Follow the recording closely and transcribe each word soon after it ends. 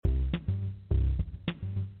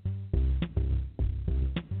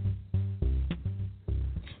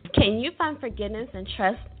Can you find forgiveness and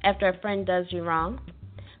trust after a friend does you wrong?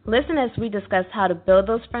 Listen as we discuss how to build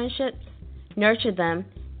those friendships, nurture them,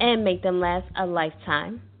 and make them last a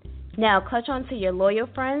lifetime. Now, clutch on to your loyal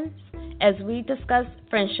friends as we discuss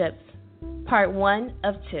friendships, part 1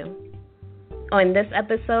 of 2. On this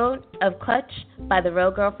episode of Clutch by the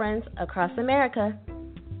Real Girlfriends Across America.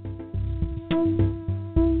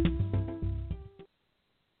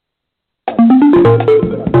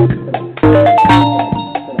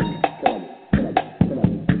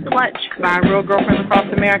 Clutch by Real Girlfriends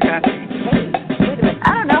Across America. Hey, wait a minute.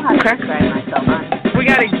 I don't know how to describe myself, honestly. We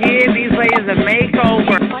got to give these ladies a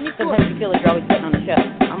makeover. Funny, sometimes you feel like you're always getting on the show.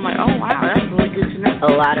 I'm like, oh, wow, that's really good to know.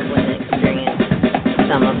 A lot of women experience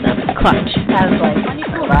some of them. Clutch has, like,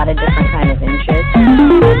 a lot of different kind of interests.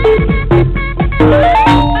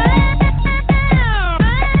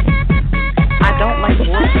 I don't like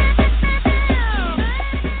work.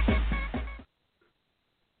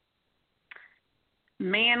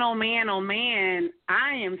 Man, oh, man, oh, man,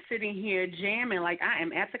 I am sitting here jamming like I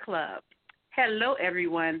am at the club. Hello,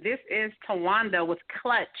 everyone. This is Tawanda with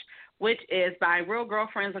Clutch, which is by Real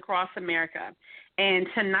Girlfriends Across America. And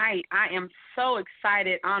tonight, I am so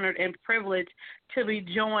excited, honored, and privileged to be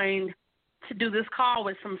joined to do this call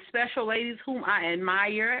with some special ladies whom I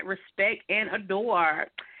admire, respect, and adore.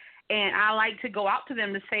 And I like to go out to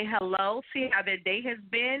them to say hello, see how their day has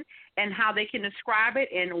been, and how they can describe it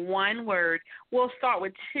in one word. We'll start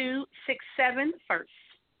with 267 first.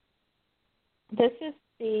 This is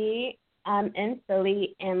C. I'm in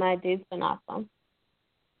Philly, and my day's been awesome.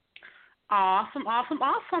 Awesome, awesome,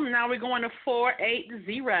 awesome. Now we're going to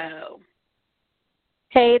 480.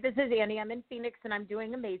 Hey, this is Annie. I'm in Phoenix, and I'm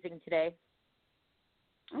doing amazing today.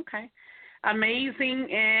 Okay. Amazing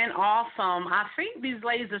and awesome. I think these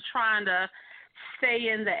ladies are trying to stay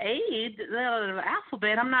in the the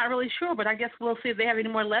alphabet. I'm not really sure, but I guess we'll see if they have any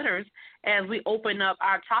more letters as we open up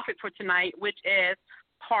our topic for tonight, which is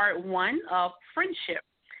part 1 of friendship.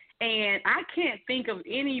 And I can't think of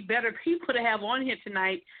any better people to have on here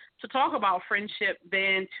tonight to talk about friendship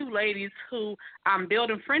than two ladies who I'm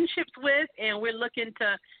building friendships with, and we're looking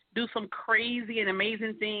to do some crazy and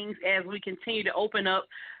amazing things as we continue to open up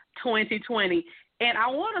 2020. And I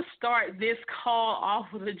want to start this call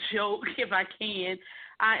off with a joke, if I can.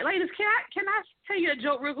 Ladies, can I tell you a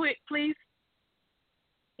joke real quick, please?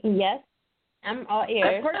 Yes, I'm all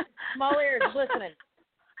ears. Small ears, listening.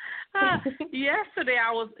 Yesterday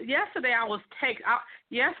I was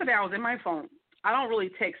in my phone. I don't really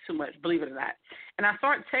text too much, believe it or not. And I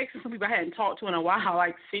started texting some people I hadn't talked to in a while,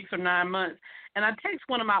 like 6 or 9 months. And I texted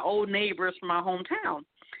one of my old neighbors from my hometown.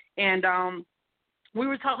 And we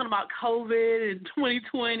were talking about COVID and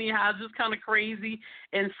 2020, how it's just kind of crazy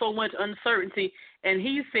and so much uncertainty. And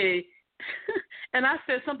he said, and I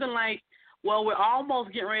said something like, well, we're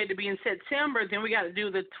almost getting ready to be in September, then we got to do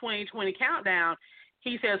the 2020 countdown.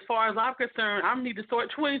 He said, as far as I'm concerned, I need to start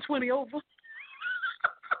 2020 over.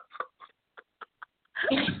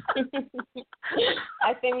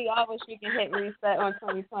 I think we all wish we could hit reset on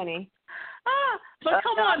 2020. But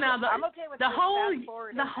come on now, I'm okay with the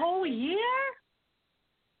whole year?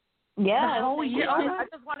 Yeah, the whole year. I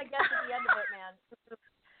just want to get to the end of it,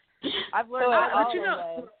 man. I've learned all but you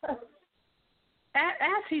know, way.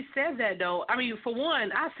 as he said that, though, I mean, for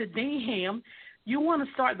one, I said, damn, you want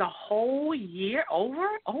to start the whole year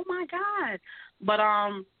over? Oh, my God. But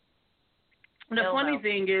the funny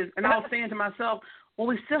thing is, and I was saying to myself, well,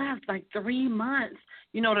 we still have like 3 months,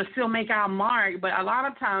 to still make our mark. But a lot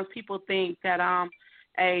of times people think that,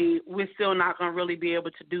 we're still not going to really be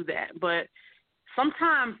able to do that. But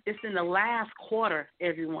sometimes it's in the last quarter,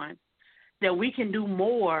 everyone, that we can do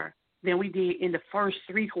more than we did in the first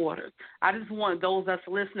 3 quarters. I just want those that's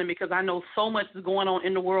listening, because I know so much is going on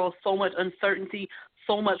in the world, so much uncertainty,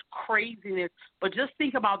 so much craziness. But just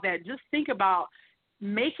think about that. Just think about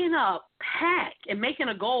making a pact and making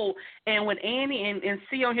a goal. And with Annie and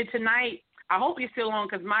C on here tonight, I hope you're still on,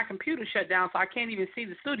 because my computer shut down, so I can't even see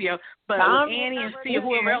the studio. But with Annie and C and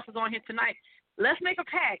whoever else is on here tonight, let's make a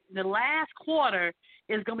pact. The last quarter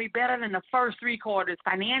is going to be better than the first 3 quarters,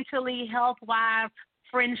 financially, health-wise,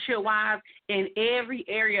 friendship-wise, in every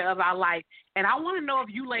area of our life. And I want to know if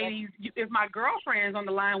you ladies, if my girlfriends on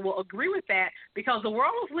the line will agree with that, because the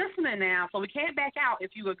world is listening now, so we can't back out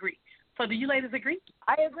if you agree. So do you ladies agree?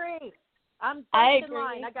 I agree. I'm in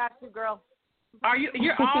line. I got you, girl.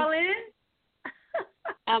 You're all in?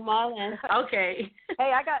 I'm all in. Okay.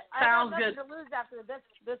 Hey, I got Sounds nothing good. to lose after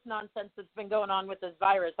this nonsense that's been going on with this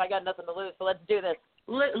virus. I got nothing to lose, so let's do this.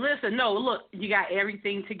 Listen, no, look, you got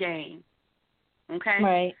everything to gain. Okay?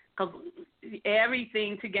 Right. Because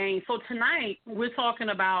everything to gain. So tonight we're talking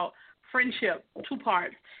about friendship, 2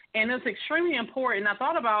 parts. And it's extremely important. I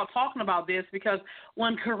thought about talking about this because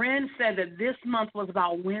when Corinne said that this month was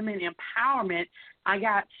about women empowerment, I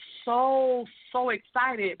got so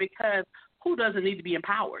excited because who doesn't need to be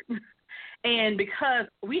empowered? And because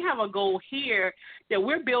we have a goal here that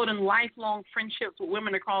we're building lifelong friendships with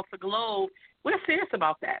women across the globe, we're serious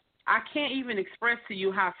about that. I can't even express to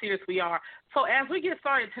you how serious we are. So as we get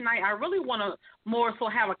started tonight, I really want to more so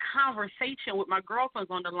have a conversation with my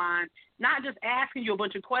girlfriends on the line, not just asking you a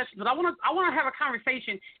bunch of questions, but I want to have a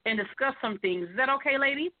conversation and discuss some things. Is that okay,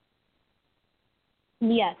 ladies?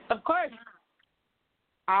 Yes. Of course.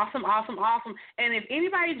 Awesome. And if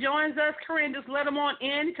anybody joins us, Corinne, just let them on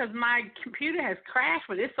in because my computer has crashed,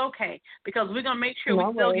 but it's okay because we're going to make sure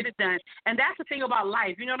we still get it done. And that's the thing about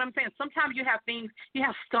life. You know what I'm saying? Sometimes you have things, you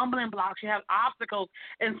have stumbling blocks, you have obstacles,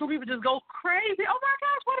 and some people just go crazy. Oh, my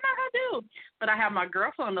gosh, what am I going to do? But I have my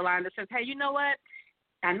girlfriend on the line that says, hey, you know what?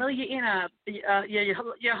 I know you're in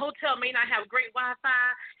your hotel may not have great Wi-Fi,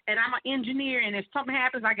 and I'm an engineer, and if something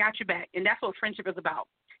happens, I got your back. And that's what friendship is about,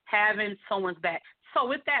 having someone's back. So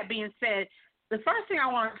with that being said, the first thing I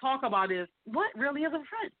want to talk about is what really is a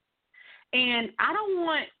friend. And I don't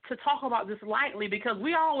want to talk about this lightly because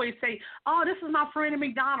we always say, oh, this is my friend at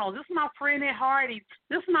McDonald's. This is my friend at Hardee's.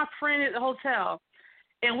 This is my friend at the hotel.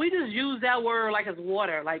 And we just use that word like it's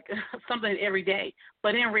water, like something every day.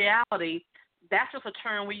 But in reality, that's just a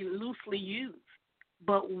term we loosely use.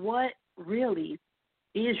 But what really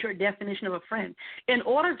is your definition of a friend? In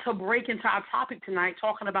order to break into our topic tonight,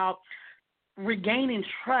 talking about regaining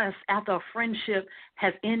trust after a friendship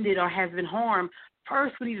has ended or has been harmed,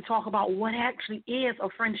 first we need to talk about what actually is a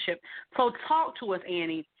friendship. So talk to us,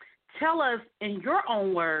 Annie. Tell us in your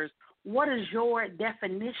own words, what is your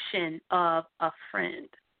definition of a friend?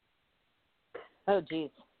 Oh, geez.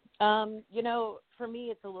 For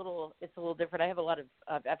me, it's a little different.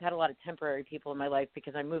 I've had a lot of temporary people in my life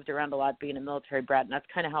because I moved around a lot being a military brat, and that's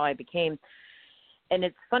kind of how I became. And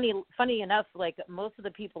it's funny enough, like most of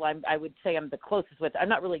the people I would say I'm the closest with, I'm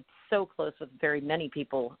not really so close with very many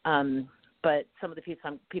people, but some of the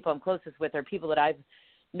people I'm closest with are people that I've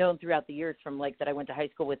known throughout the years from like that I went to high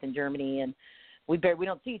school with in Germany, and we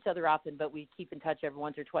don't see each other often, but we keep in touch every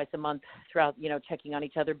once or twice a month throughout, checking on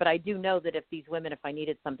each other. But I do know that if these women, if I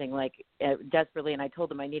needed something like desperately and I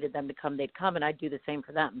told them I needed them to come, they'd come, and I'd do the same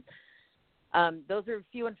for them. Those are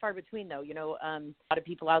few and far between, though. A lot of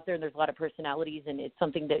people out there, and there's a lot of personalities, and it's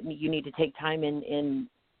something that you need to take time in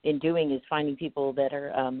doing is finding people that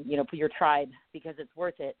are, your tribe, because it's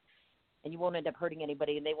worth it, and you won't end up hurting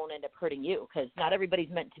anybody, and they won't end up hurting you, because not everybody's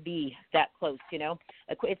meant to be that close.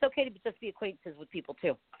 It's okay to just be acquaintances with people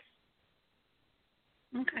too.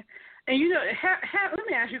 Okay, and let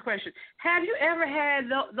me ask you a question: have you ever had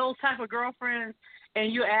those type of girlfriends?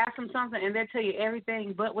 And you ask them something, and they'll tell you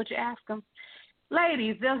everything but what you ask them.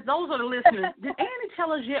 Ladies, those are the listeners. Did Annie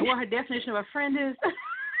tell us yet what her definition of a friend is?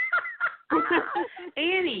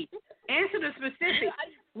 Annie, answer the specific.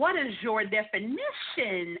 What is your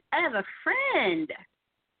definition of a friend?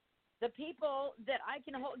 The people that I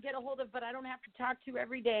can get a hold of, but I don't have to talk to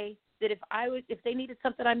every day. That if they needed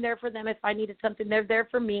something, I'm there for them. If I needed something, they're there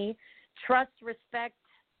for me. Trust, respect.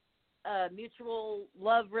 Mutual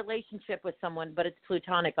love relationship with someone, but it's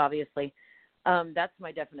platonic, obviously. That's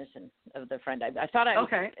my definition of the friend. I thought I was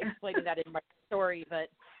explaining that in my story, but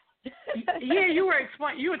yeah, you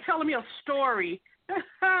were telling me a story.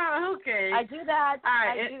 Okay, I do that.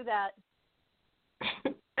 Right. I do that.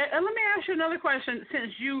 And let me ask you another question.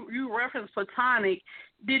 Since you referenced platonic,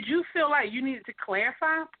 did you feel like you needed to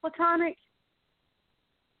clarify platonic?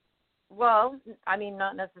 Well, I mean,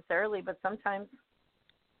 not necessarily, but sometimes.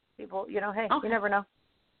 People, hey, okay. You never know.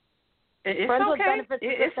 It's Friends okay.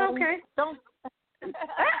 It's okay. Don't.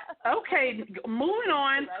 Okay, moving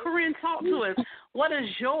on. Right. Corinne, talk to us. What is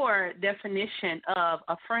your definition of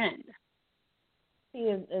a friend? He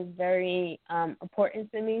is very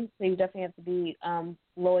important to me. So you definitely have to be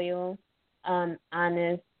loyal,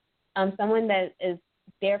 honest, someone that is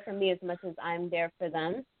there for me as much as I'm there for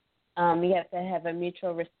them. We have to have a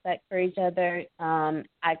mutual respect for each other. I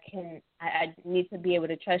need to be able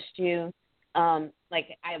to trust you. I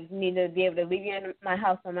need to be able to leave you in my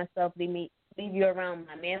house by myself, leave you around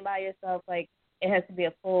my man by yourself. Like, it has to be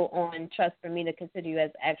a full-on trust for me to consider you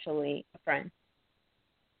as actually a friend.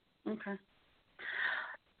 Okay.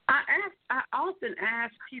 I often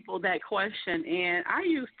ask people that question, and I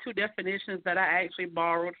use 2 definitions that I actually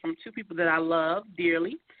borrowed from 2 people that I love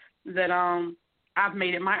dearly, that I've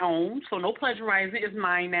made it my own, so no plagiarizing. It's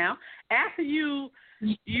mine now. After you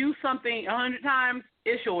use something 100 times,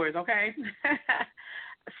 it's yours, okay?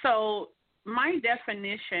 So my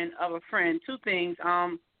definition of a friend, 2 things.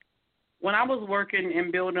 when I was working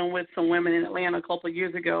and building with some women in Atlanta a couple of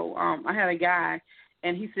years ago, I had a guy,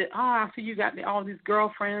 and he said, I see you got all these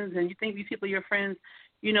girlfriends, and you think these people are your friends.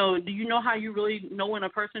 You know, do you know how you really know when a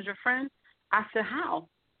person's your friend? I said, how?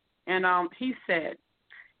 And he said,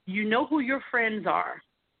 you know who your friends are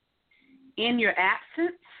in your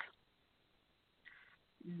absence,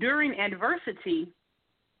 during adversity,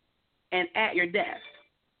 and at your death.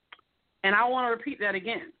 And I want to repeat that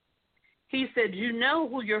again. He said, you know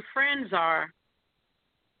who your friends are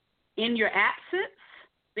in your absence.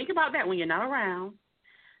 Think about that when you're not around.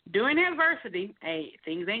 During adversity, hey,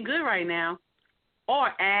 things ain't good right now, or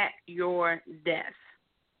at your death.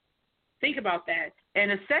 Think about that.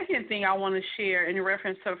 And the second thing I want to share in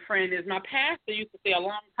reference to a friend is my pastor used to say a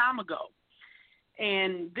long time ago,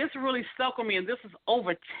 and this really stuck with me, and this is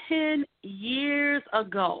over 10 years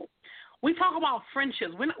ago. We talk about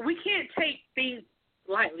friendships. We can't take things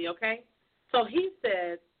lightly, okay? So he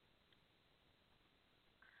said,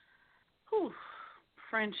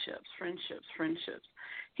 friendships.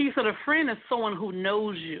 He said a friend is someone who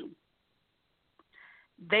knows you.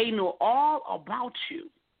 They know all about you.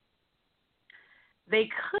 They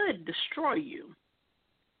could destroy you,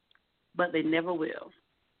 but they never will.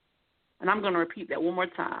 And I'm going to repeat that one more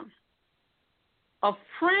time. A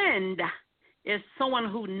friend is someone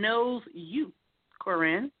who knows you,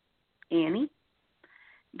 Corinne, Annie.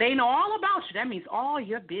 They know all about you. That means all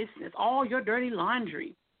your business, all your dirty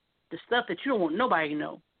laundry, the stuff that you don't want nobody to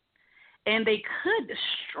know. And they could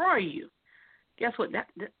destroy you. Guess what? That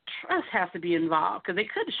trust has to be involved because they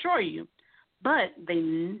could destroy you, but they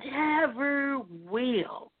never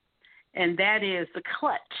will. And that is the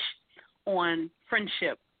clutch on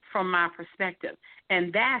friendship from my perspective.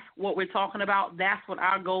 And that's what we're talking about. That's what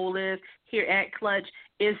our goal is here at Clutch,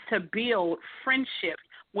 is to build friendships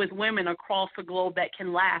with women across the globe that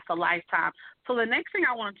can last a lifetime. So the next thing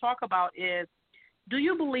I want to talk about is, do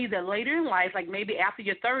you believe that later in life, like maybe after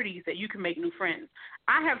your 30s, that you can make new friends?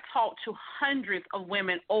 I have talked to hundreds of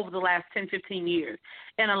women over the last 10, 15 years.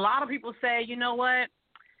 And a lot of people say, you know what,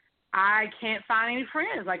 I can't find any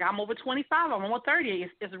friends. Like, I'm over 25, I'm over 30.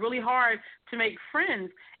 It's really hard to make friends.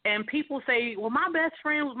 And people say, well, my best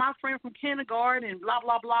friend was my friend from kindergarten and blah,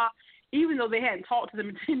 blah, blah, even though they hadn't talked to them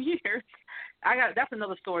in 10 years. That's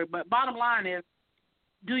another story. But bottom line is,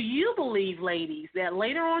 do you believe, ladies, that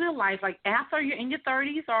later on in life, like after you're in your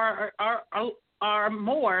 30s or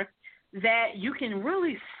more, that you can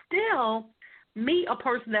really still meet a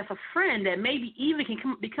person that's a friend that maybe even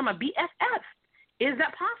can become a BFF? Is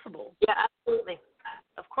that possible? Yeah, absolutely.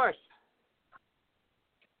 Of course.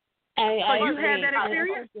 So you had that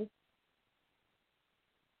experience?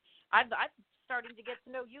 I'm starting to get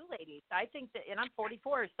to know you ladies. I think that, and I'm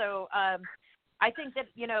 44, so I think that,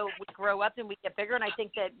 you know, we grow up and we get bigger, and I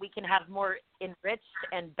think that we can have more enriched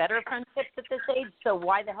and better friendships at this age, so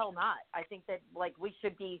why the hell not? I think that, like, we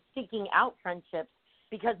should be seeking out friendships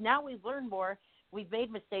because now we've learned more, we've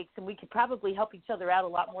made mistakes, and we could probably help each other out a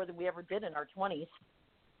lot more than we ever did in our 20s.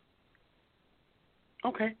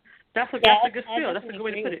 Okay. That's a good skill. That's a good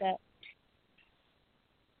way to put it. That.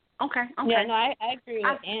 Okay. Yeah, no, I agree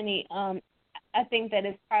with Annie. I think that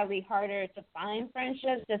it's probably harder to find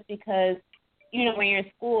friendships just because, you know, when you're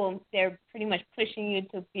in school, they're pretty much pushing you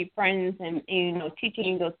to be friends and, you know, teaching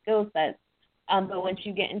you those skill sets. But once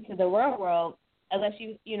you get into the real world, unless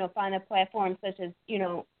you know, find a platform such as, you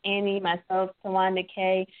know, Annie, myself, Tawanda,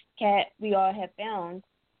 Kay, Kat, we all have found,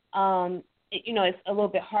 you know, it's a little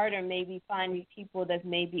bit harder maybe finding people that's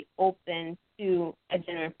maybe open to a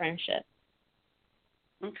genuine friendship.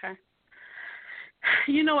 Okay.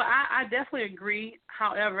 You know, I definitely agree.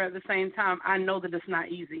 However, at the same time, I know that it's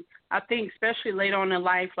not easy. I think especially later on in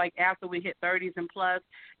life, like after we hit 30s and plus,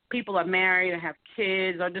 people are married and have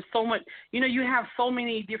kids, or just so much, you know, you have so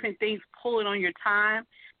many different things pulling on your time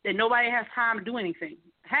that nobody has time to do anything.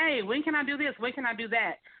 Hey, when can I do this? When can I do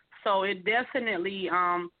that? So it definitely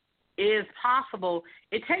is possible.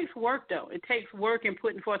 It takes work, though. It takes work and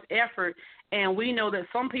putting forth effort, and we know that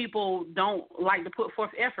some people don't like to put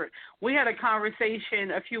forth effort. We had a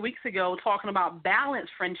conversation a few weeks ago talking about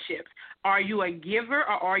balanced friendships. Are you a giver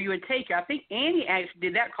or are you a taker? I think Annie actually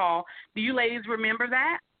did that call. Do you ladies remember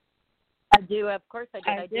that? I do. Of course I did.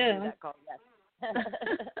 I did do that call,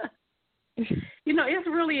 yes. You know, it's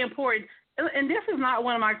really important. And this is not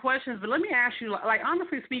one of my questions, but let me ask you, like,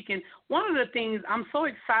 honestly speaking, one of the things I'm so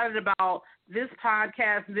excited about this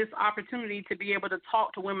podcast, this opportunity to be able to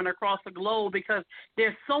talk to women across the globe, because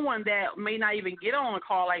there's someone that may not even get on a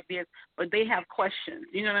call like this, but they have questions.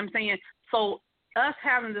 You know what I'm saying? So us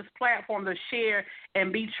having this platform to share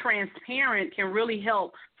and be transparent can really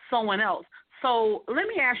help someone else. So let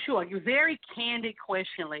me ask you a very candid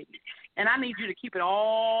question, ladies. and I need you to keep it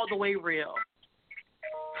all the way real.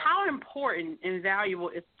 How important and valuable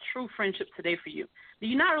is true friendship today for you? Do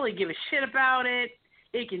you not really give a shit about it?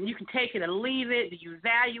 You can take it or leave it. Do you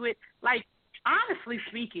value it? Like, honestly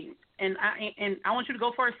speaking, and I want you to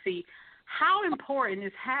go first, C, how important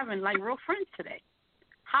is having, like, real friends today?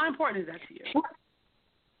 How important is that to you?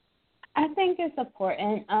 I think it's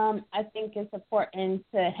important. I think it's important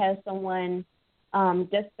to have someone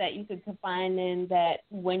just that you can confide in, that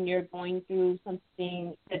when you're going through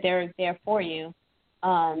something, that they're there for you.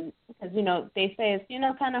 Because, you know, they say it's, you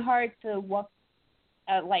know, kind of hard to walk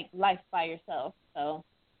like life by yourself. So,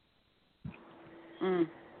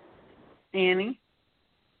 Annie?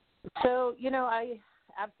 So, you know, I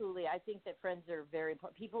think that friends are very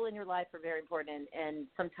important. People in your life are very important, and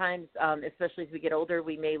sometimes, especially as we get older,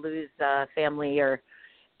 we may lose family. Or,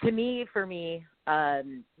 for me,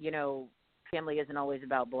 you know, family isn't always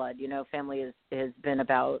about blood. You know, family has been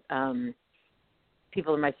about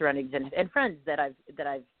people in my surroundings and friends that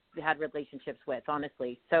I've had relationships with,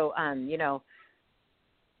 honestly. So, you know,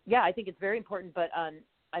 yeah, I think it's very important, but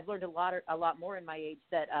I've learned a lot more in my age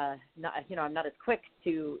that, you know, I'm not as quick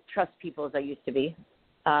to trust people as I used to be,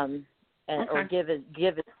 or give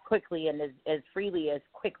as quickly and as freely as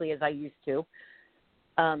quickly as I used to.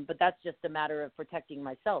 But that's just a matter of protecting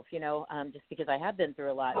myself, you know, just because I have been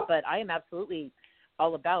through a lot. But I am absolutely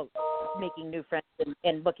all about making new friends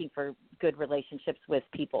and looking for good relationships with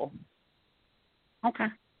people. Okay.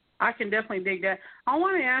 I can definitely dig that. I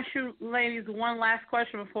want to ask you, ladies, one last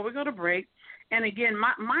question before we go to break. And, again,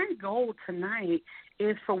 my goal tonight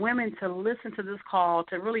is for women to listen to this call,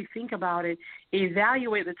 to really think about it,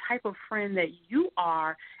 evaluate the type of friend that you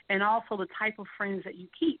are, and also the type of friends that you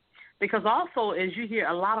keep. Because also, as you hear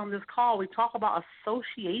a lot on this call, we talk about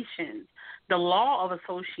associations, the law of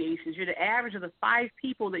associations. You're the average of the 5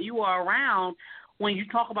 people that you are around when you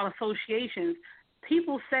talk about associations.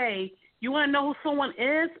 People say, you want to know who someone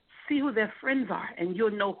is? See who their friends are, and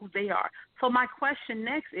you'll know who they are. So my question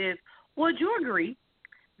next is, would you agree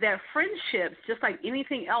that friendships, just like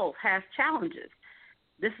anything else, has challenges?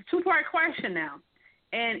 This is a 2-part question now.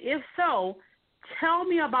 And if so, tell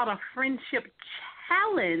me about a friendship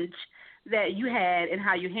challenge that you had and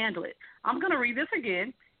how you handle it. I'm going to read this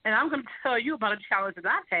again, and I'm going to tell you about a challenge that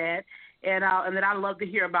I've had, and that I'd love to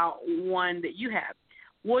hear about one that you have.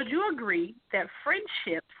 Would you agree that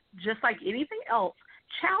friendships, just like anything else,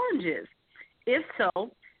 challenges? If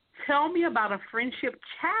so, tell me about a friendship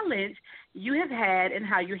challenge you have had and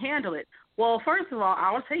how you handle it. Well, first of all,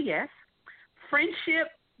 I would say yes.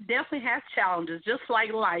 Friendship definitely has challenges, just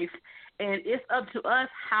like life, and it's up to us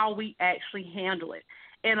how we actually handle it.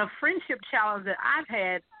 And a friendship challenge that I've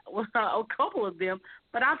had, well, a couple of them,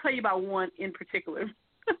 but I'll tell you about one in particular.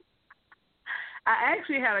 I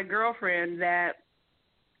actually had a girlfriend that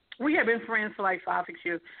we had been friends for like 5-6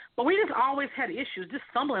 years, but we just always had issues, just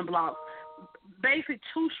stumbling blocks. Basically,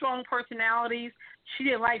 2 strong personalities. She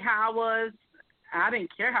didn't like how I was. I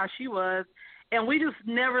didn't care how she was. And we just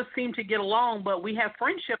never seemed to get along, but we have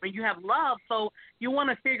friendship and you have love, so you want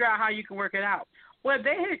to figure out how you can work it out. Well,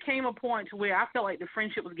 there had came a point to where I felt like the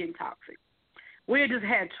friendship was getting toxic. We had just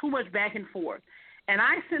had too much back and forth. And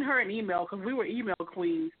I sent her an email, because we were email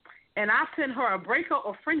queens, and I sent her a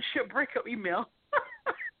friendship breakup email.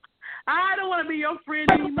 I don't want to be your friend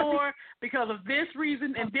anymore because of this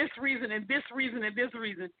reason and this reason and this reason and this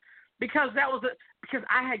reason. Because because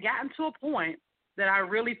I had gotten to a point that I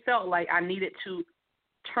really felt like I needed to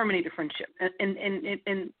terminate the friendship. And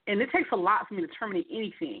it takes a lot for me to terminate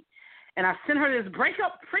anything. And I sent her this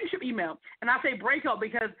friendship email. And I say breakup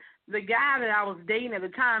because the guy that I was dating at the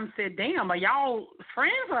time said, damn, are y'all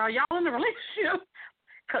friends or are y'all in a relationship?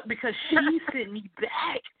 Because she sent me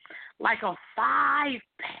back like a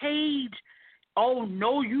 5-page, oh,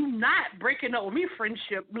 no, you not breaking up with me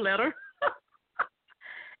friendship letter.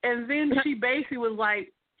 And then she basically was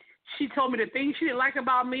like, she told me the things she didn't like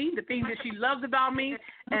about me, the things that she loved about me,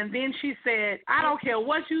 and then she said, I don't care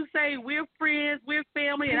what you say, we're friends, we're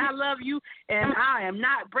family, and I love you, and I am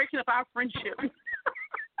not breaking up our friendship.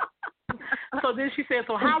 So then she said,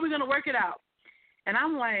 so how are we going to work it out? And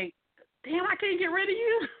I'm like, damn, I can't get rid of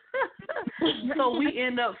you. So we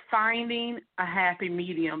end up finding a happy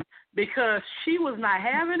medium because she was not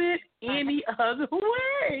having it any other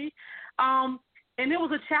way. And it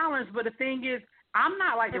was a challenge, but the thing is, I'm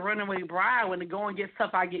not like the runaway bride. When the going gets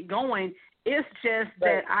tough, I get going. It's just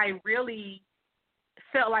that I really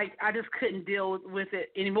felt like I just couldn't deal with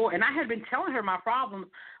it anymore. And I had been telling her my problems,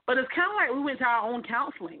 but it's kind of like we went to our own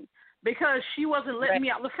counseling because she wasn't letting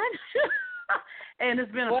me out of the friendship. And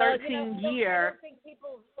it's been a 13-year. I don't think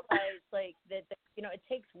people realize like that. You know, it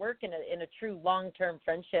takes work in a true long-term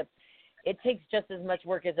friendship. it takes just as much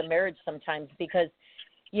work as a marriage sometimes because,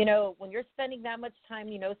 you know, when you're spending that much time,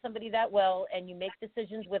 you know somebody that well, and you make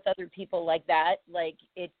decisions with other people like that, like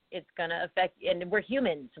it's going to affect, and we're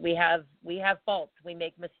humans. We have faults, we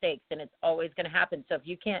make mistakes, and it's always going to happen. So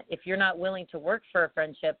if you're not willing to work for a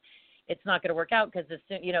friendship, it's not going to work out because,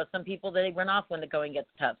 you know, some people, they run off when the going gets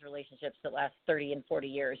tough, relationships that last 30 and 40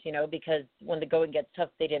 years, you know, because when the going gets tough,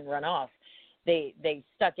 they didn't run off. They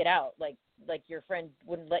stuck it out like your friend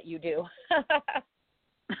wouldn't let you do.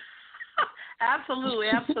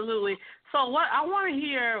 Absolutely. So what I want to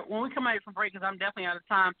hear when we come back from break, because I'm definitely out of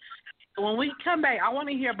time, when we come back, I want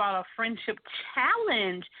to hear about a friendship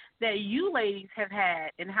challenge that you ladies have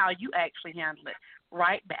had and how you actually handle it.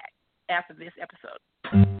 Right back after this episode.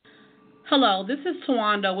 Hello, this is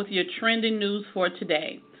Tawanda with your trending news for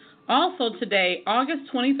today. Also today, August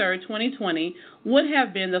 23rd, 2020, would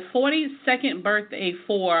have been the 42nd birthday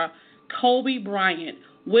for Kobe Bryant,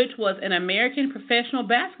 which was an American professional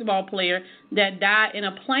basketball player that died in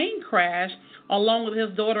a plane crash along with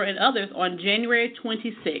his daughter and others on January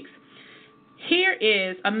 26th. Here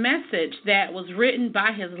is a message that was written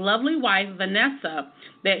by his lovely wife, Vanessa,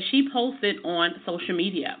 that she posted on social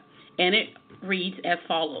media, and it reads as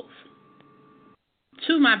follows.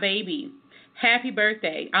 To my baby, happy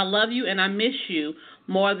birthday. I love you and I miss you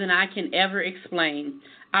more than I can ever explain.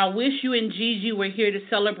 I wish you and Gigi were here to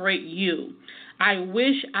celebrate you. I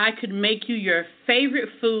wish I could make you your favorite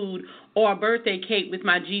food or a birthday cake with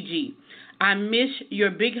my Gigi. I miss your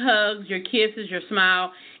big hugs, your kisses, your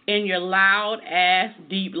smile, and your loud-ass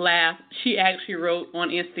deep laugh, she actually wrote on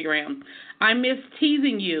Instagram. I miss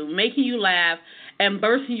teasing you, making you laugh, and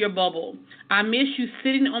bursting your bubble. I miss you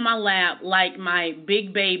sitting on my lap like my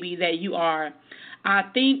big baby that you are. I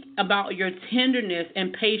think about your tenderness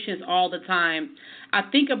and patience all the time. I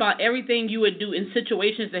think about everything you would do in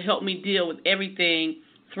situations to help me deal with everything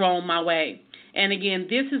thrown my way. And again,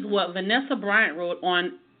 this is what Vanessa Bryant wrote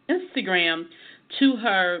on Instagram to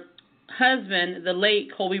her husband, the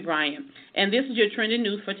late Kobe Bryant. And this is your trending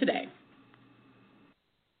news for today.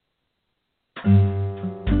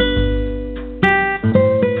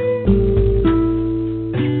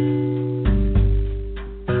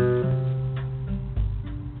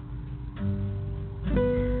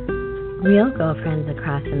 Real Girlfriends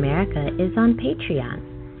Across America is on Patreon.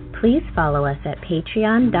 Please follow us at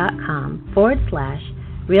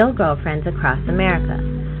patreon.com/Real Girlfriends Across America.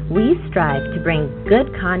 We strive to bring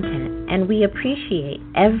good content, and we appreciate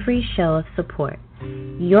every show of support.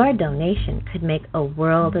 Your donation could make a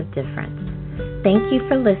world of difference. Thank you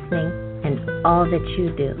for listening and all that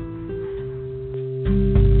you do.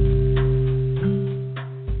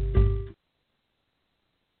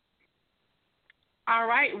 All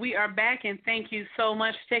right, we are back, and thank you so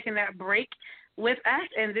much for taking that break with us.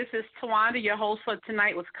 And this is Tawanda, your host for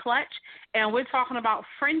tonight with Clutch, and we're talking about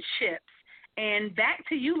friendships. And back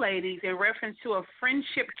to you, ladies, in reference to a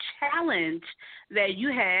friendship challenge that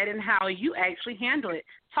you had and how you actually handle it.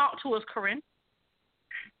 Talk to us, Corinne.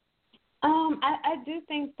 I do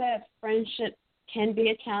think that friendship can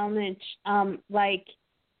be a challenge. Like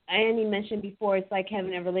Annie mentioned before, it's like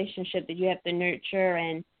having a relationship that you have to nurture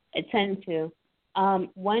and attend to.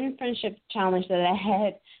 One friendship challenge that I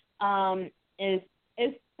had is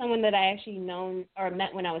someone that I actually known or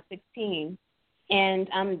met when I was 16, and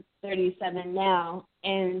I'm 37 now,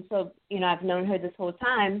 and so, you know, I've known her this whole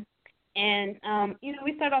time, and, you know,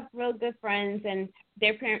 we started off real good friends, and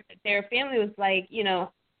their family was like, you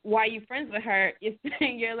know, why are you friends with her?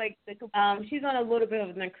 You're like, she's on a little bit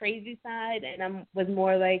of the crazy side, and I was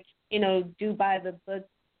more like, you know, do by the book,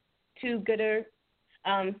 too gooder.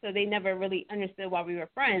 So they never really understood why we were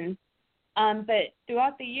friends. But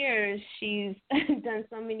throughout the years, she's done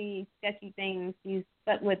so many sketchy things. She's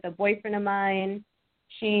slept with a boyfriend of mine.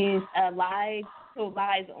 She's told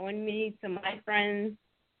lies on me to my friends.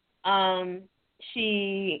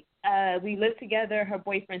 We lived together. Her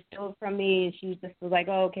boyfriend stole it from me, and she just was like,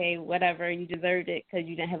 oh, okay, whatever, you deserved it because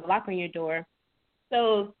you didn't have a lock on your door.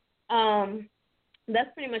 So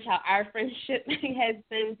that's pretty much how our friendship has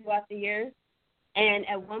been throughout the years. And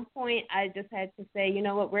at one point, I just had to say, you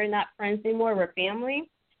know what, we're not friends anymore, we're family,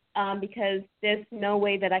 because there's no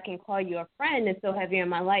way that I can call you a friend and still have you in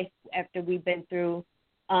my life after we've been through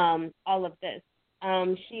all of this.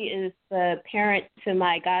 She is the parent to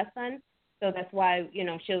my godson, so that's why, you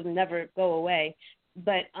know, she'll never go away.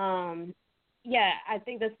 But, yeah, I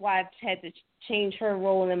think that's why I've had to change her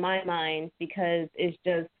role in my mind, because it's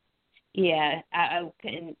just, yeah, I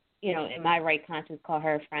couldn't, you know, in my right conscience call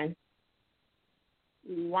her a friend.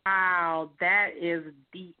 Wow, that is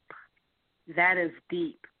deep. That is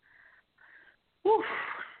deep. Whew.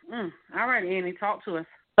 All right, Annie, talk to us.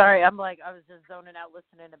 Sorry, I'm like, I was just zoning out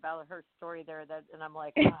listening about her story there, and I'm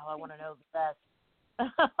like, oh, I want to know the best.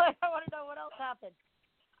 Like, I want to know what else happened.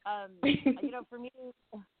 You know, for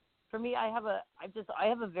me, I have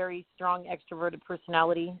a very strong extroverted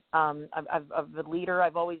personality. I'm a leader.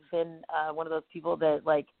 I've always been one of those people that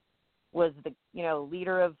like was the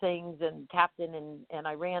leader of things and captain, and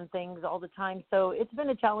I ran things all the time. So it's been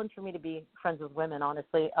a challenge for me to be friends with women,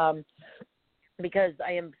 honestly, because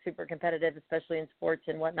I am super competitive, especially in sports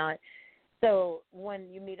and whatnot. So when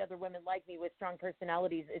you meet other women like me with strong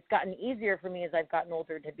personalities, it's gotten easier for me as I've gotten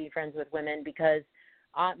older to be friends with women because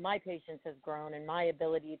my patience has grown and my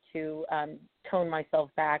ability to tone myself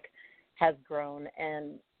back has grown,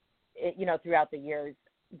 and throughout the years.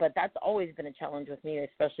 But that's always been a challenge with me,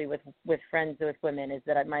 especially with friends with women, is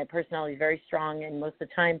that my personality is very strong, and most of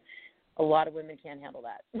the time, a lot of women can't handle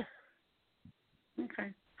that.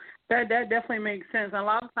 Okay, that definitely makes sense. A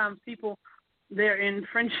lot of times, people they're in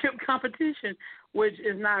friendship competition, which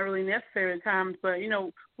is not really necessary at times. But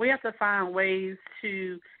we have to find ways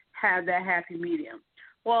to have that happy medium.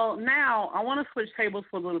 Well, now I want to switch tables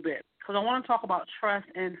for a little bit because I want to talk about trust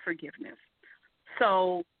and forgiveness.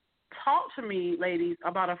 So talk to me, ladies,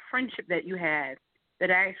 about a friendship that you had that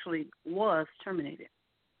actually was terminated.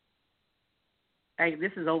 Like,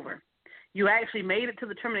 this is over. You actually made it to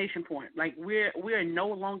the termination point. Like, we're no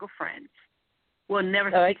longer friends. We'll never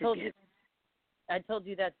speak again. I told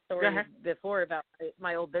you that story before about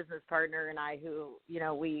my old business partner and I, who,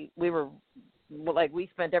 we were like, we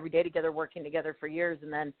spent every day together working together for years,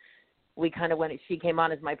 and then we kind of she came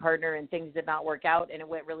on as my partner and things did not work out and it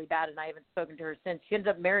went really bad, and I haven't spoken to her since. She ended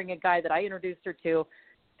up marrying a guy that I introduced her to,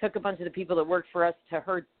 took a bunch of the people that worked for us to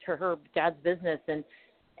her dad's business,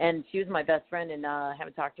 and she was my best friend, and I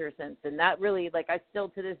haven't talked to her since. And that really, like, I still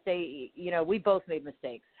to this day, we both made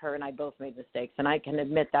mistakes. Her and I both made mistakes, and I can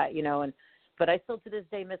admit that, but I still to this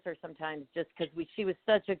day miss her sometimes just because she was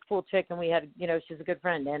such a cool chick, and we had, she's a good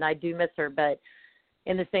friend, and I do miss her. But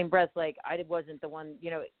in the same breath, like, I wasn't the one,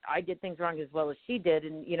 I did things wrong as well as she did.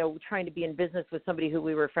 And, trying to be in business with somebody who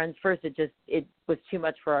we were friends first, it was too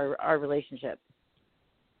much for our relationship.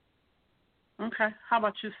 Okay. How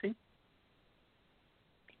about you, C?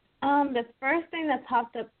 The first thing that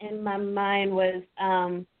popped up in my mind was,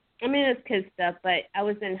 it's kid stuff, but I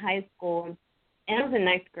was in high school, and I was in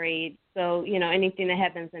ninth grade. So, anything that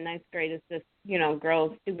happens in ninth grade is just,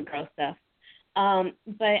 stupid girl stuff.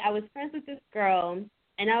 But I was friends with this girl,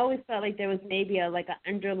 and I always felt like there was maybe an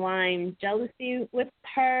underlying jealousy with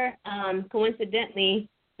her. Coincidentally,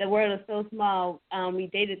 the world is so small. We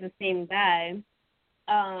dated the same guy,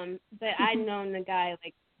 but I'd known the guy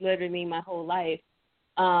literally my whole life.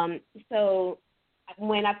 So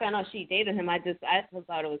when I found out she dated him, I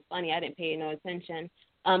thought it was funny. I didn't pay no attention.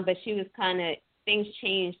 But she was things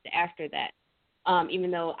changed after that. Even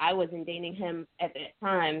though I wasn't dating him at that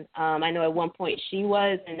time. I know at one point she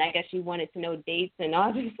was, and I guess she wanted to know dates and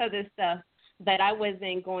all this other stuff. But I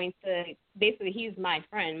wasn't going to. Basically, he's my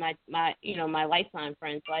friend, my lifeline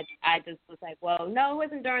friend. So I just was like, well, no, it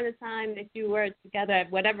wasn't during the time that you were together.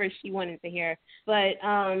 Whatever she wanted to hear. But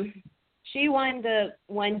she wound up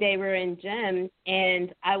one day we were in gym,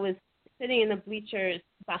 and I was sitting in the bleachers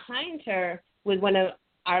behind her with one of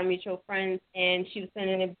our mutual friends, and she was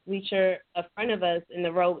sitting in a bleacher in front of us, in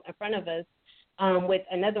the row in front of us, with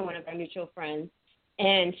another one of our mutual friends.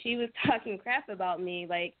 And she was talking crap about me,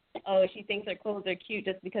 like, oh, she thinks her clothes are cute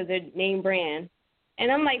just because they're name brand.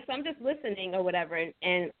 And I'm like, so I'm just listening or whatever.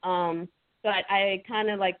 And so I kind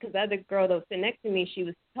of because the other girl that was sitting next to me, she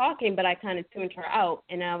was talking, but I kind of tuned her out.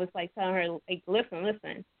 And I was telling her,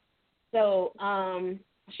 listen. So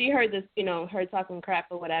she heard this, her talking crap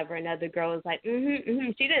or whatever, and the other girl was like,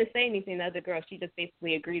 She didn't say anything, the other girl. She just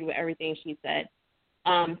basically agreed with everything she said.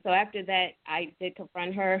 So after that, I did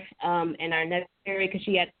confront her in our next area because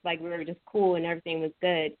she had, we were just cool and everything was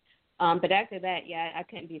good. But after that, I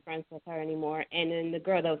couldn't be friends with her anymore. And then the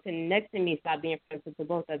girl that was sitting next to me stopped being friends with the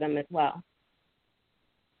both of them as well.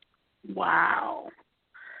 Wow.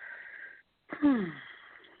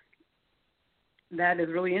 That is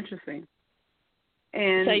really interesting.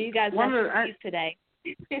 And so you guys are today.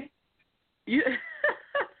 You.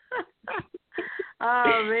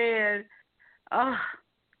 Oh man. Oh.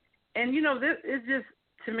 And this is just,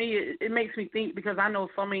 to me, it makes me think, because I know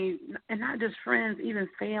so many, and not just friends, even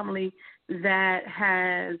family that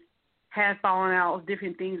has fallen out.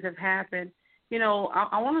 Different things have happened. I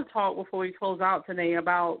want to talk before we close out today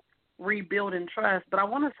about rebuilding trust. But I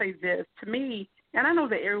want to say this, to me, and I know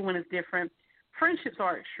that everyone is different. Friendships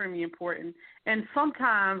are extremely important, and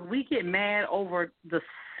sometimes we get mad over the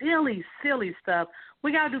silly stuff.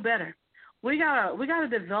 We got to do better. we gotta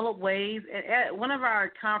develop ways. At one of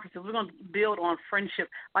our conferences, we're gonna build on friendship.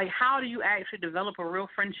 Like, how do you actually develop a real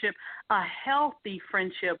friendship, a healthy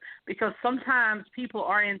friendship? Because sometimes people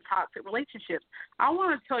are in toxic relationships. I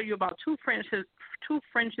want to tell you about two friendships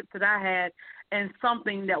that I had, and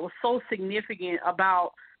something that was so significant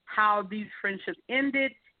about how these friendships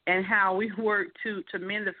ended and how we worked to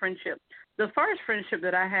mend the friendship. The first friendship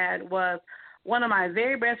that I had was one of my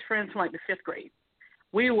very best friends from like the 5th grade.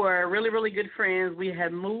 We were really, really good friends. We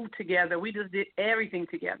had moved together. We just did everything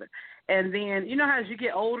together. And then, you know how as you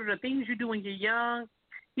get older, the things you do when you're young,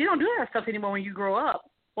 you don't do that stuff anymore when you grow up.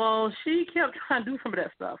 Well, she kept trying to do some of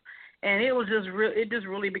that stuff, and it was just it just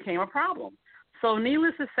really became a problem. So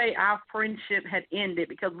needless to say, our friendship had ended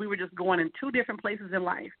because we were just going in two different places in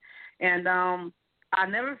life. And I'll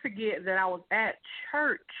never forget that I was at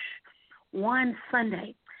church one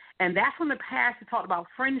Sunday. And that's when the pastor talked about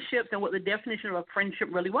friendships and what the definition of a friendship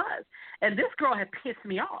really was. And this girl had pissed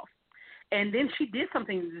me off. And then she did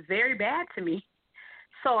something very bad to me.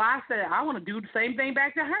 So I said, I want to do the same thing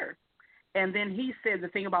back to her. And then he said the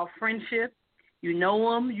thing about friendship, you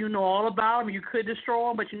know them, you know all about them, you could destroy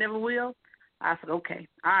them, but you never will. I said, okay,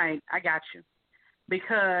 all right, I got you.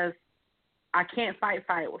 Because I can't fight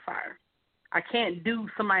fire with fire. I can't do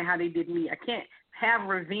somebody how they did me. I can't have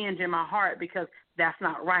revenge in my heart because that's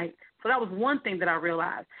not right. So that was one thing that I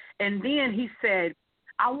realized. And then he said,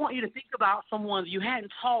 I want you to think about someone you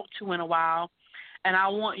hadn't talked to in a while, and I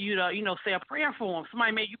want you to, say a prayer for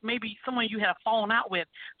them. Maybe someone you had fallen out with.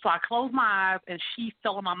 So I closed my eyes, and she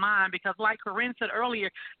fell in my mind because, like Corinne said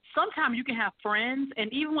earlier, sometimes you can have friends,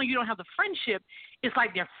 and even when you don't have the friendship, it's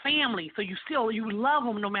like they're family. So you love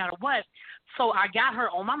them no matter what. So I got her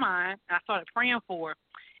on my mind, and I started praying for her.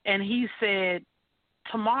 And he said,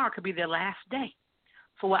 tomorrow could be their last day.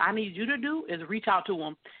 So what I need you to do is reach out to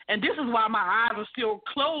them. And this is why my eyes are still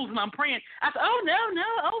closed and I'm praying. I said, oh,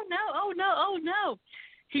 no.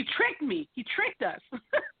 He tricked me. He tricked us.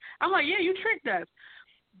 I'm like, yeah, you tricked us.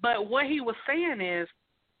 But what he was saying is,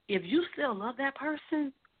 if you still love that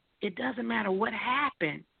person, it doesn't matter what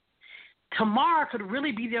happened. Tomorrow could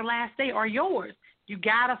really be their last day or yours. You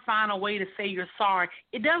got to find a way to say you're sorry.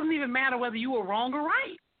 It doesn't even matter whether you were wrong or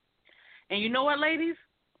right. And you know what, ladies?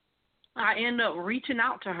 I ended up reaching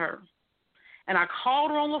out to her. And I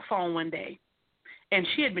called her on the phone one day. And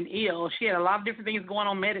she had been ill. She had a lot of different things going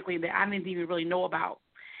on medically that I didn't even really know about.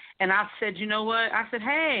 And I said, you know what? I said,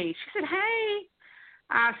 hey. She said, hey.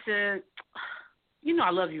 I said, I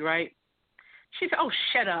love you, right? She said, oh,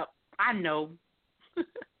 shut up. I know.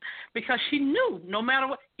 Because she knew no matter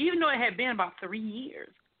what, even though it had been about 3 years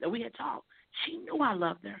that we had talked, she knew I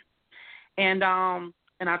loved her. And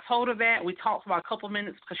I told her that. We talked for about a couple of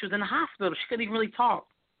minutes because she was in the hospital. She couldn't even really talk.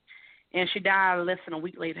 And she died less than a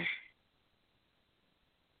week later.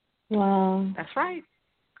 Wow. That's right.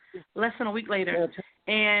 Less than a week later.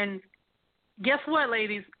 And guess what,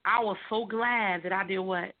 ladies? I was so glad that I did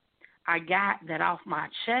what? I got that off my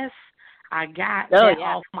chest. I got that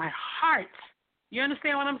off my heart. You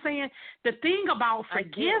understand what I'm saying? The thing about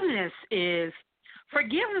forgiveness is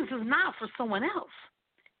not for someone else.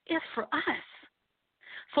 It's for us.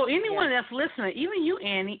 So anyone that's listening, even you,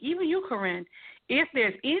 Annie, even you, Corinne, if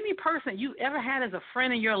there's any person you ever had as a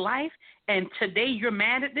friend in your life and today you're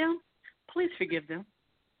mad at them, please forgive them.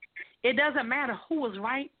 It doesn't matter who was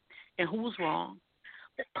right and who was wrong.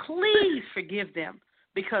 Please forgive them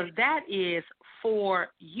because that is for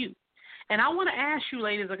you. And I want to ask you,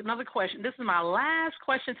 ladies, another question. This is my last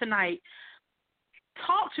question tonight.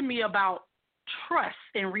 Talk to me about trust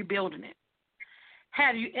and rebuilding it.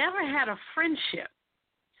 Have you ever had a friendship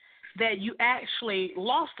that you actually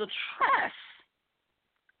lost the trust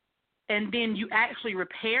and then you actually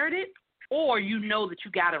repaired it, or you know that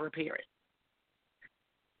you got to repair it?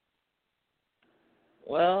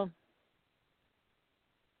 Well,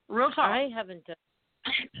 real talk. I haven't done.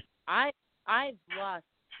 I've lost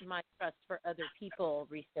my trust for other people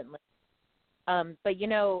recently. But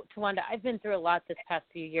Tawanda, I've been through a lot this past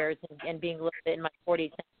few years, and being a little bit in my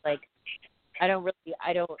 40s, like I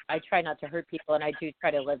try not to hurt people, and I do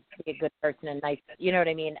try to be a good person and nice. You know what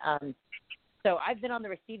I mean? So I've been on the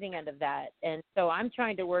receiving end of that, and so I'm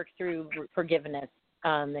trying to work through forgiveness.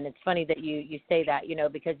 And it's funny that you say that,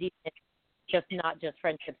 because even just not just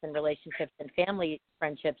friendships and relationships and family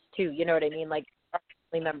friendships too. You know what I mean? Like our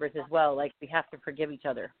family members as well. Like we have to forgive each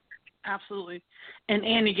other. Absolutely. And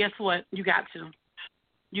Annie, guess what? You got to.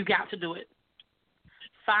 You got to do it.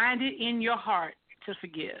 Find it in your heart to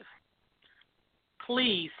forgive.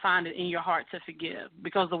 Please find it in your heart to forgive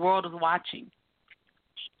because the world is watching.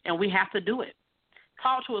 And we have to do it.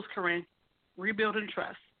 Talk to us, Corinne. Rebuilding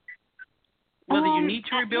trust. Whether you need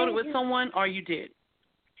to rebuild it with someone or you did.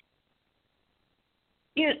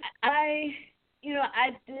 I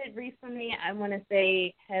did recently, I want to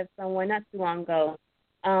say, have someone not too long ago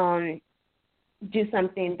do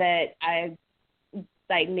something that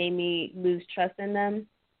made me lose trust in them.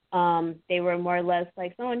 They were more or less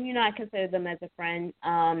like someone, I consider them as a friend.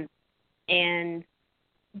 And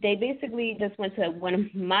they basically just went to one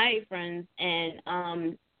of my friends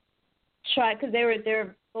and tried, because they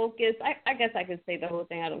were focused. I guess I could say the whole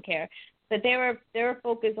thing. I don't care, but they were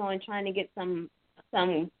focused on trying to get some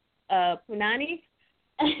punani.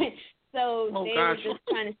 So they were just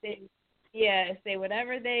trying to say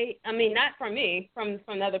whatever not from me, from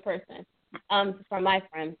the other person, from my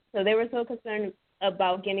friend. So they were so concerned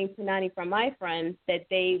about getting punani from my friend that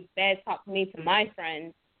they bad talked me to my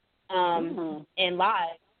friend, and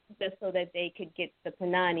lied just so that they could get the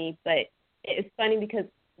punani. But it's funny because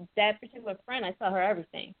that particular friend, I tell her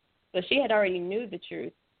everything. So she had already knew the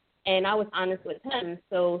truth, and I was honest with him.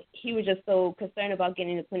 So he was just so concerned about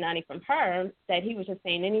getting the punani from her that he was just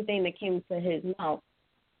saying anything that came to his mouth.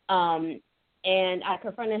 And I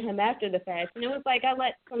confronted him after the fact, and it was like I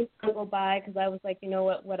let some time go by because I was like, you know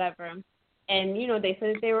what, whatever. And, they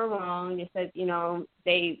said that they were wrong. They said,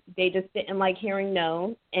 they just didn't like hearing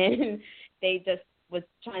no, and they just was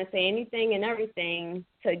trying to say anything and everything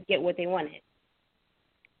to get what they wanted.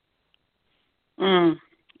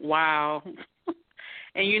 Wow.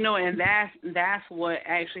 And that's what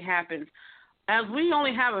actually happens. As we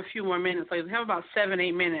only have a few more minutes, like we have about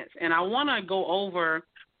 7-8 minutes, and I want to go over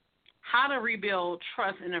how to rebuild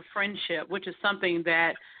trust in a friendship, which is something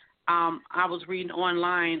that I was reading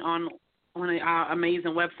online on one of our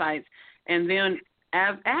amazing websites. And then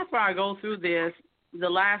after I go through this, the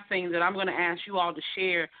last thing that I'm going to ask you all to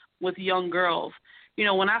share with young girls,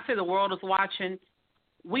 when I say the world is watching,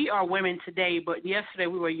 we are women today, but yesterday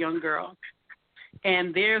we were a young girl.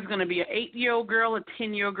 And there's going to be an 8-year-old girl, a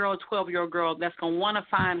 10-year-old girl, a 12-year-old girl that's going to want to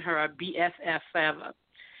find her a BFF forever.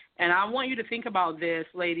 And I want you to think about this,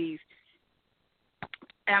 ladies,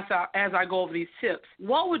 as I go over these tips.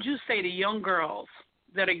 What would you say to young girls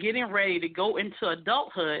that are getting ready to go into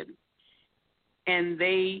adulthood and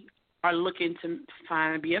they are looking to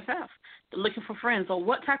find a BFF? They're looking for friends. So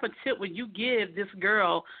what type of tip would you give this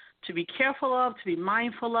girl to be careful of, to be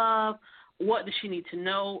mindful of? What does she need to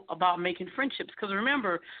know about making friendships? Because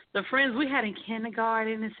remember, the friends we had in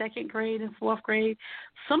kindergarten and 2nd grade and 4th grade,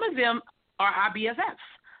 some of them are our BFFs.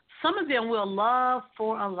 Some of them we'll love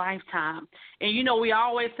for a lifetime. And, we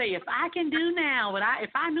always say, if I can do now, if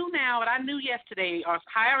I knew now what I knew yesterday, or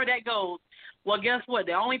however that goes, well, guess what?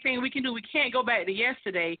 The only thing we can do, we can't go back to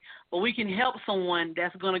yesterday, but we can help someone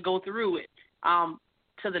that's going to go through it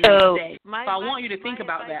to the next day. So I want you to think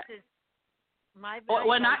about that.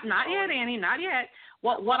 Not yet, Annie, not yet.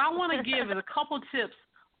 What I want to give is a couple tips.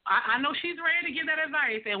 I know she's ready to give that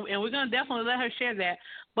advice, and we're going to definitely let her share that.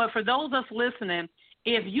 But for those of us listening,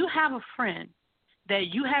 if you have a friend that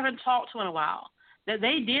you haven't talked to in a while, that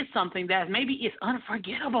they did something that maybe is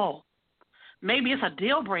unforgettable, maybe it's a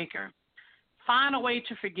deal breaker, find a way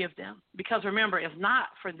to forgive them. Because remember, it's not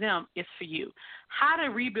for them, it's for you. How to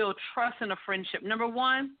rebuild trust in a friendship. Number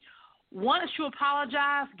one, once you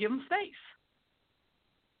apologize, give them space.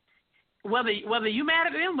 Whether you mad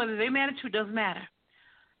at them, whether they mad at you, doesn't matter.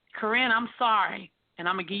 Corinne, I'm sorry, and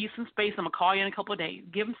I'm going to give you some space. I'm going to call you in a couple of days.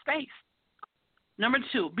 Give them space. Number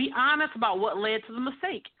two, be honest about what led to the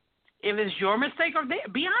mistake. If it's your mistake or theirs,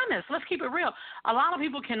 be honest. Let's keep it real. A lot of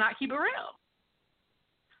people cannot keep it real.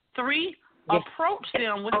 3, approach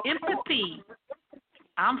them with empathy.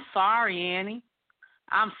 I'm sorry, Annie.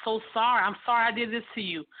 I'm so sorry. I'm sorry I did this to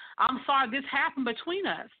you. I'm sorry this happened between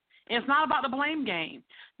us. It's not about the blame game.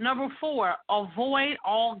 Number 4, avoid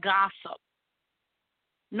all gossip.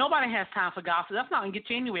 Nobody has time for gossip. That's not going to get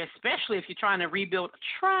you anywhere, especially if you're trying to rebuild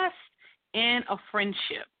trust in a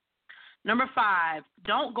friendship. Number 5,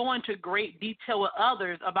 don't go into great detail with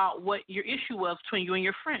others about what your issue was between you and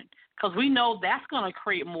your friend, because we know that's going to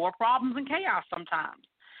create more problems and chaos sometimes.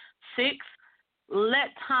 6, let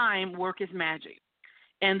time work its magic.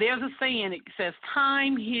 And there's a saying, it says,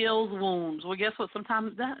 time heals wounds. Well, guess what?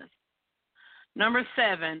 Sometimes it does. Number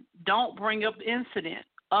 7, don't bring up the incident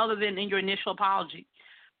other than in your initial apology.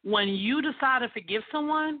 When you decide to forgive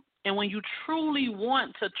someone and when you truly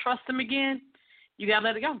want to trust them again, you got to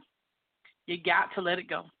let it go. You got to let it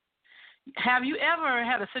go. Have you ever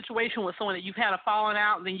had a situation with someone that you've had a falling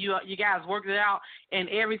out, and then you guys worked it out, and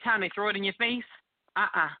every time they throw it in your face,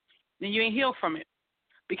 then you ain't healed from it,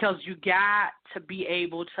 because you got to be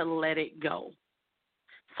able to let it go.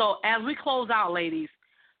 So as we close out, ladies,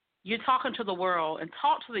 you're talking to the world, and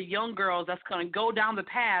talk to the young girls that's going to go down the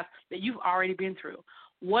path that you've already been through.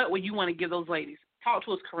 What would you want to give those ladies? Talk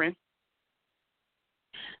to us, Corinne.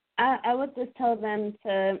 I would just tell them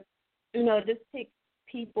to, just pick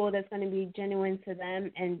people that's going to be genuine to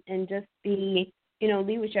them and just be,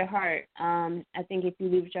 lead with your heart. I think if you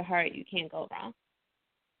lead with your heart, you can't go wrong.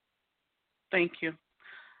 Thank you.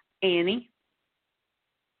 Annie?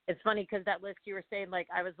 It's funny because that list you were saying, like,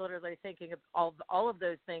 I was literally thinking of all of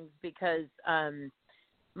those things because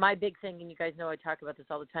my big thing, and you guys know I talk about this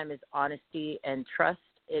all the time, is honesty and trust.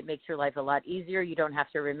 It makes your life a lot easier. You don't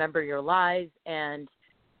have to remember your lies. And,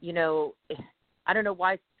 I don't know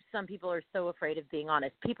why some people are so afraid of being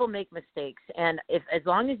honest. People make mistakes. And as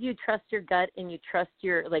long as you trust your gut and you trust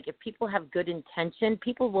if people have good intention,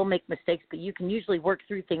 people will make mistakes, but you can usually work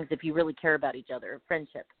through things if you really care about each other,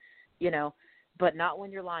 friendship, but not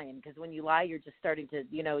when you're lying, because when you lie, you're just starting to,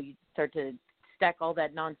 you start to stack all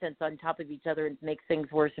that nonsense on top of each other and make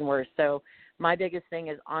things worse and worse. So my biggest thing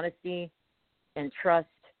is honesty and trust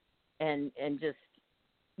and just,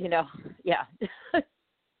 yeah.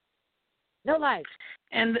 No lies.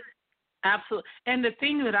 And absolutely. And the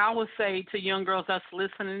thing that I would say to young girls that's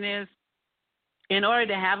listening is, in order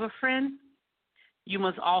to have a friend, you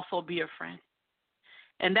must also be a friend.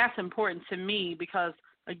 And that's important to me because,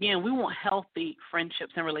 again, we want healthy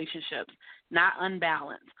friendships and relationships, not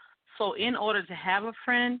unbalanced. So in order to have a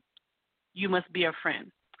friend, you must be a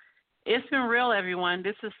friend. It's been real, everyone.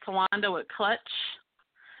 This is Tawanda with Clutch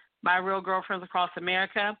by Real Girlfriends Across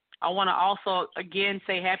America. I want to also, again,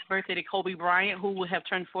 say happy birthday to Kobe Bryant, who will have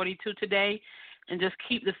turned 42 today, and just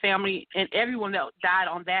keep the family and everyone that died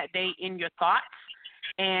on that day in your thoughts.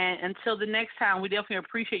 And until the next time, we definitely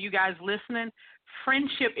appreciate you guys listening.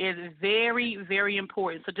 Friendship is very, very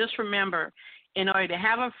important. So just remember, in order to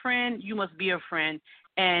have a friend, you must be a friend.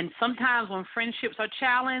 And sometimes when friendships are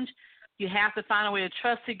challenged, you have to find a way to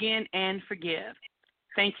trust again and forgive.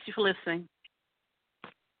 Thank you for listening.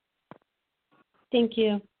 Thank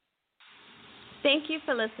you. Thank you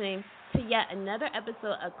for listening to yet another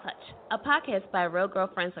episode of Clutch, a podcast by Real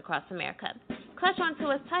Girlfriends Across America. Clutch onto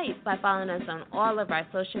us tight by following us on all of our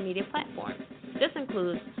social media platforms. This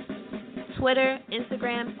includes Twitter,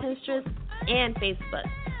 Instagram, Pinterest, and Facebook.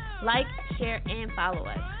 Like, share, and follow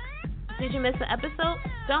us. Did you miss an episode?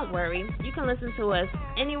 Don't worry. You can listen to us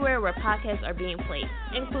anywhere where podcasts are being played,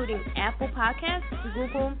 including Apple Podcasts,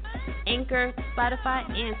 Google, Anchor, Spotify,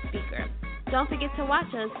 and Speaker. Don't forget to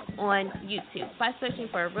watch us on YouTube by searching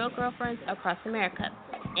for Real Girlfriends Across America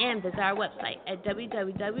and visit our website at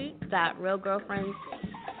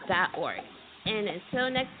www.realgirlfriends.org. And until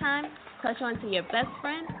next time, clutch on to your best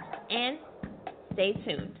friend and stay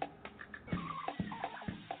tuned.